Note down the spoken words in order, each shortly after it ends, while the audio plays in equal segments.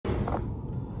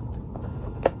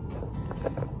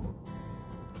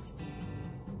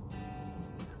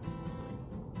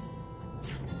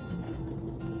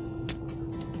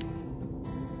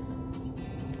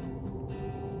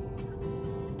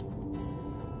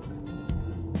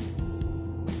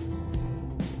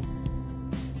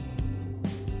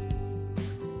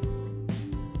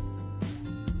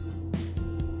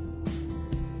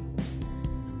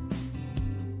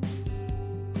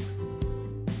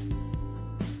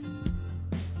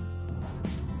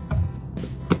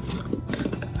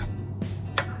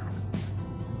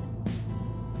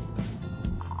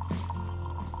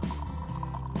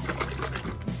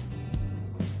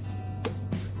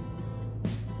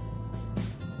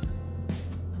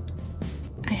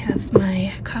have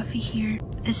my coffee here.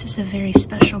 This is a very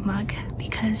special mug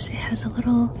because it has a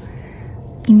little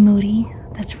emoji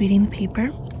that's reading the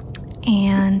paper,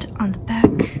 and on the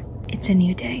back it's a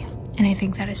new day, and I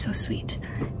think that is so sweet.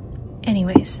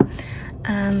 Anyways,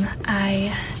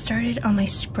 I started on my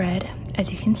spread,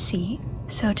 as you can see.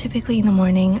 So typically in the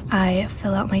morning I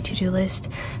fill out my to-do list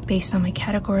based on my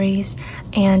categories,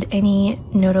 and any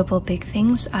notable big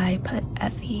things I put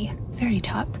at the very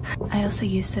top. I also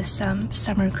use this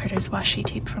Summer Critters washi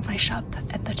tape from my shop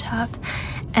at the top,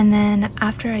 and then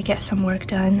after I get some work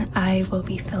done I will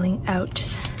be filling out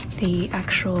the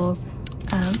actual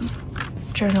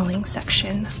journaling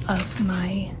section of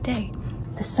my day.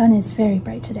 The sun is very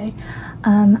bright today.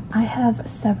 I have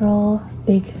several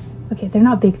big, okay, they're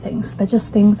not big things, but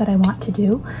just things that I want to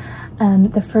do.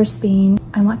 The first being,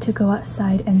 I want to go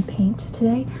outside and paint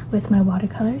today with my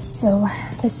watercolors. So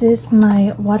this is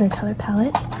my watercolor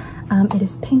palette. It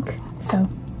is pink, so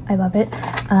I love it.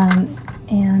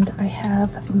 And I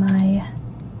have my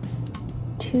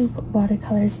tube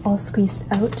watercolors all squeezed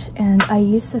out, and I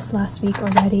used this last week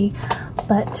already,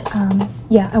 but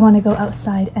yeah, I want to go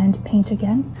outside and paint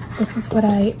again. This is what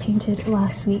I painted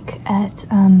last week at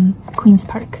Queen's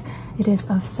Park. It is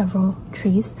of several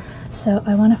trees, so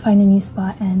I want to find a new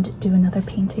spot and do another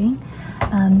painting.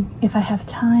 If I have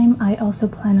time, I also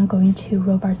plan on going to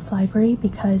Robarts Library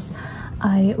because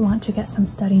I want to get some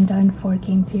studying done for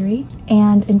game theory.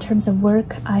 And in terms of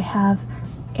work, I have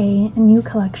a new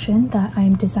collection that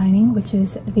I'm designing, which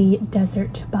is the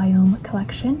Desert Biome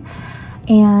collection.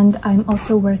 And I'm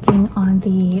also working on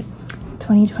the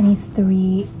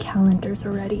 2023 calendars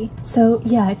already. So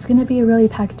yeah, it's gonna be a really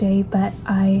packed day, but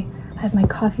I have my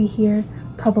coffee here.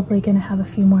 Probably gonna have a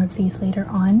few more of these later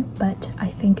on, but I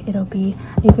think it'll be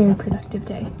a very productive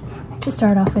day. To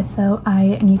start off with though,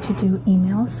 I need to do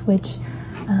emails, which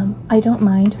I don't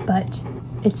mind, but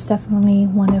it's definitely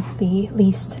one of the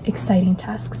least exciting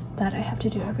tasks that I have to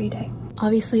do every day.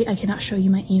 Obviously, I cannot show you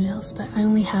my emails, but I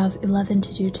only have 11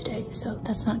 to do today, so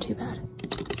that's not too bad.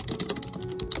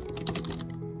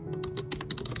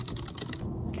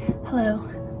 Hello,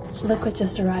 look what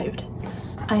just arrived.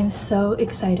 I'm so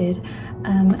excited.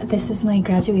 This is my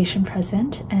graduation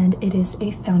present, and it is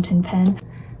a fountain pen.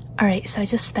 Alright, so I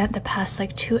just spent the past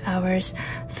like 2 hours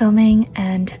filming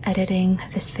and editing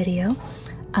this video,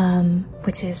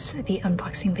 which is the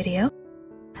unboxing video.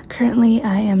 Currently,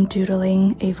 I am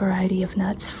doodling a variety of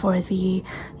nuts for the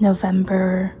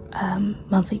November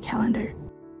monthly calendar.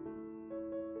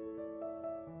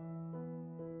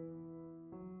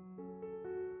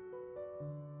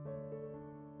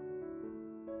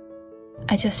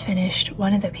 I just finished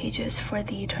one of the pages for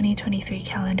the 2023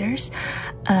 calendars.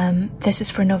 This is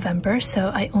for November, so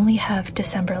I only have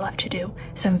December left to do.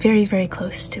 So I'm very, very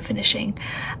close to finishing.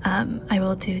 I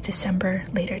will do December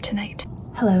later tonight.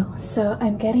 Hello, so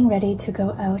I'm getting ready to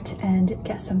go out and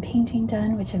get some painting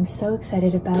done, which I'm so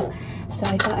excited about. So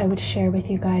I thought I would share with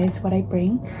you guys what I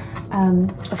bring.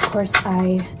 Of course,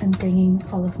 I am bringing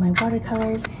all of my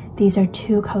watercolors. These are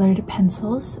 2 colored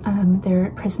pencils.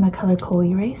 They're Prismacolor Kohl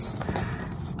Erase.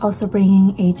 Also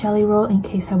bringing a jelly roll in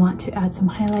case I want to add some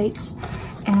highlights,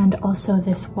 and also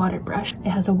this water brush. It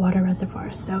has a water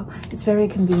reservoir, so it's very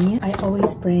convenient. I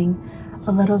always bring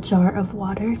a little jar of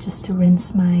water just to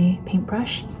rinse my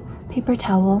paintbrush, paper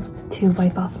towel to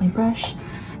wipe off my brush,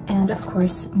 and of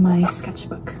course my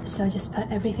sketchbook. So I just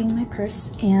put everything in my purse,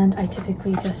 and I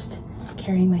typically just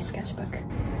carry my sketchbook.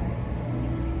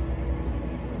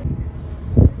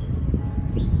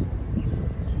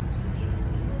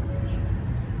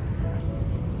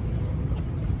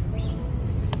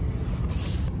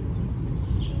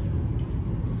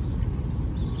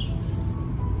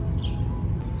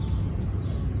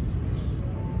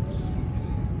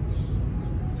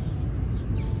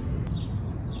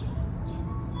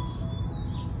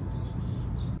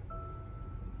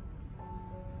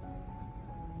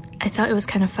 I thought it was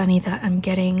kind of funny that I'm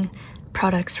getting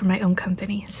products from my own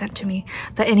company sent to me.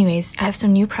 But anyways, I have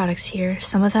some new products here.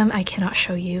 Some of them I cannot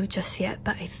show you just yet,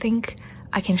 but I think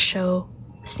I can show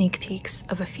sneak peeks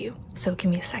of a few. So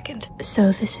give me a second.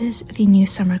 So this is the new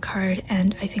summer card,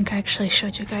 and I think I actually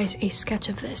showed you guys a sketch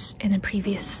of this in a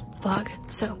previous vlog.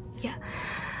 So yeah.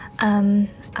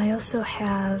 I also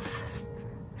have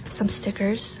some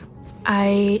stickers.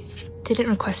 I didn't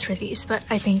request for these, but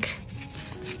I think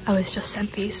I was just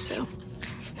sent these, so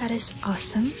that is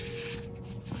awesome.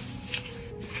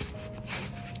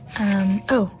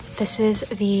 Oh, this is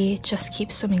the Just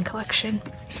Keep Swimming collection,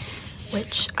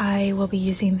 which I will be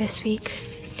using this week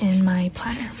in my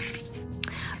planner.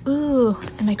 Ooh,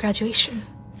 and my graduation.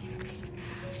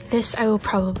 This I will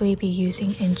probably be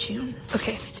using in June.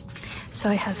 Okay, So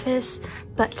I have this,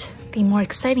 but the more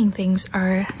exciting things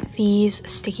are these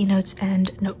sticky notes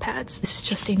and notepads. This is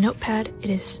just a notepad, it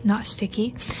is not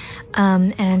sticky,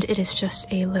 and it is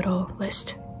just a little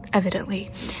list, evidently.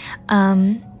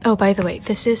 Oh, by the way,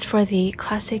 this is for the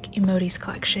classic emojis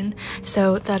collection,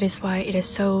 so that is why it is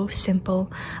so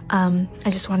simple. I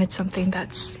just wanted something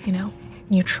that's, you know,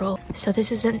 neutral. So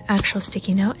this is an actual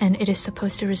sticky note, and it is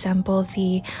supposed to resemble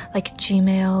the like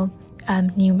Gmail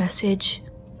new message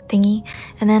thingy.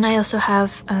 And then I also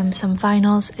have some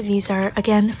vinyls. These are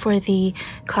again for the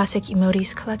classic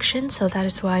emojis collection, so that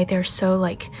is why they're so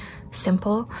like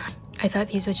simple. I thought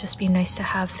these would just be nice to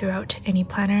have throughout any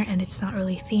planner, and it's not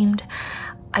really themed.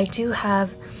 I do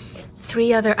have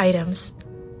 3 other items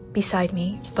beside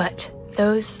me, but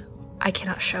those I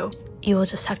cannot show. You will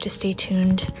just have to stay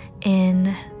tuned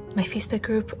in my Facebook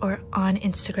group or on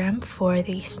Instagram for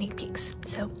the sneak peeks.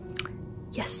 So,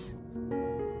 yes.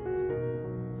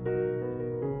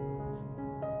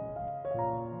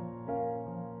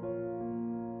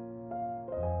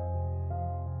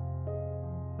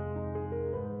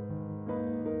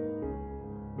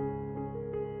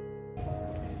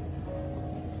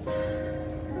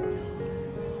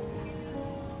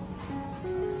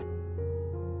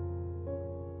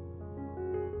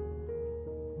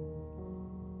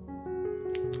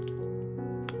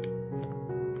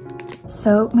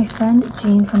 So my friend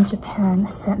Jean from Japan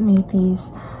sent me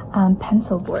these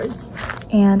pencil boards,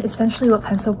 and essentially what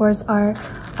pencil boards are,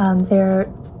 they're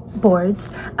boards,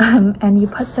 and you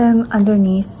put them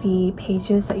underneath the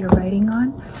pages that you're writing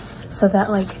on, so that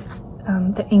like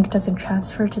the ink doesn't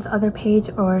transfer to the other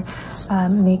page or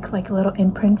make like little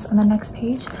imprints on the next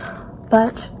page.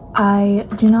 But I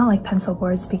do not like pencil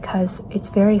boards because it's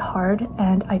very hard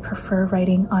and I prefer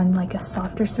writing on like a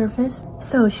softer surface.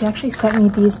 So she actually sent me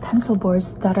these pencil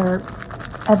boards that are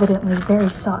evidently very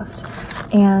soft,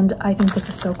 and I think this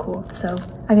is so cool. So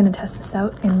I'm gonna test this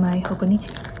out in my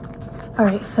Hobonichi.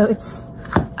 Alright, so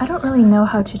I don't really know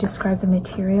how to describe the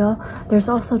material. There's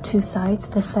also 2 sides.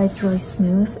 This side's really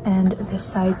smooth and this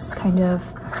side's kind of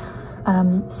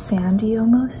sandy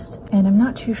almost, and I'm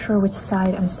not too sure which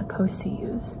side I'm supposed to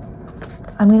use.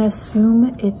 I'm gonna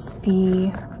assume it's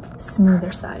the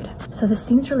smoother side. So this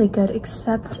seems really good,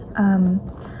 except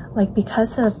like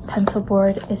because the pencil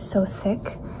board is so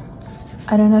thick,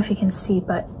 I don't know if you can see,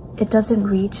 but it doesn't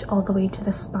reach all the way to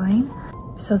the spine.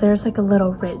 So there's like a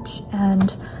little ridge,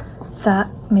 and that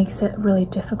makes it really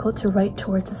difficult to write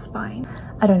towards the spine.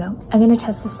 I don't know. I'm gonna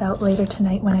test this out later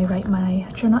tonight when I write my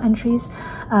journal entries.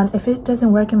 If it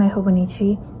doesn't work in my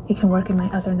Hobonichi, it can work in my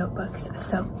other notebooks.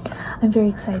 So I'm very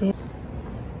excited.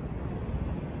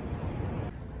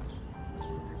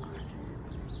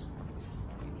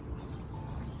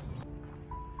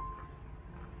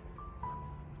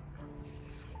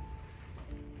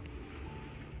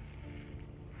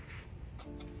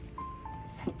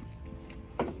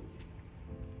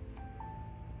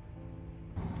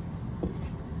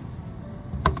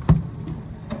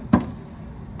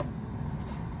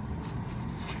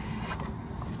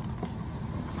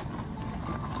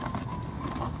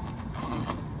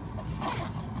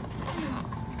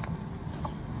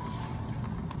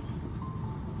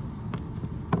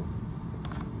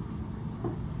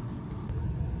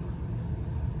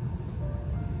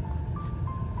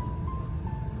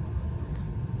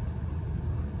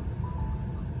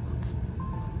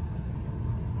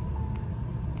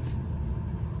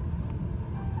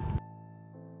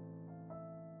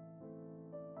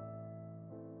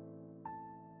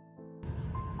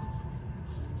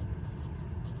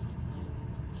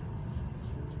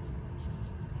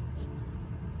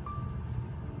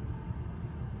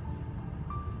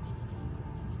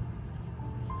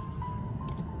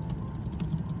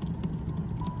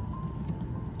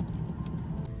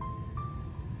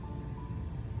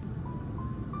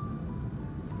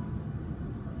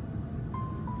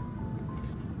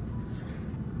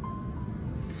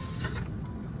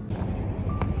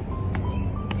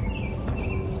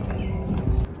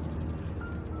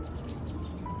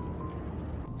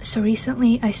 So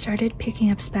recently I started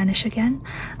picking up Spanish again.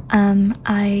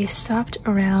 I stopped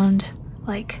around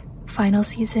like final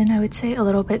season, I would say, a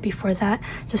little bit before that,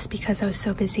 just because I was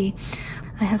so busy.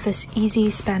 I have this easy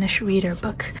Spanish reader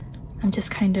book. I'm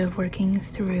just kind of working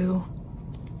through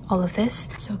all of this.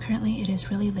 So currently it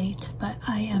is really late, but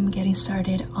I am getting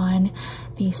started on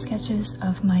the sketches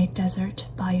of my desert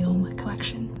biome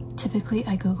collection. Typically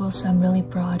I Google some really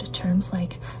broad terms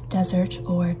like desert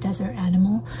or desert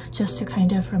animal just to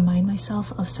kind of remind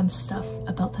myself of some stuff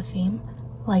about the theme.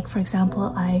 Like for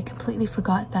example, I completely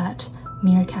forgot that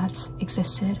meerkats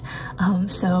existed.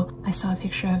 So I saw a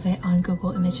picture of it on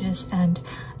Google Images and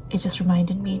it just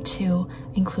reminded me to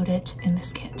include it in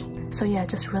this kit. So yeah,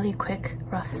 just really quick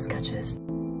rough sketches.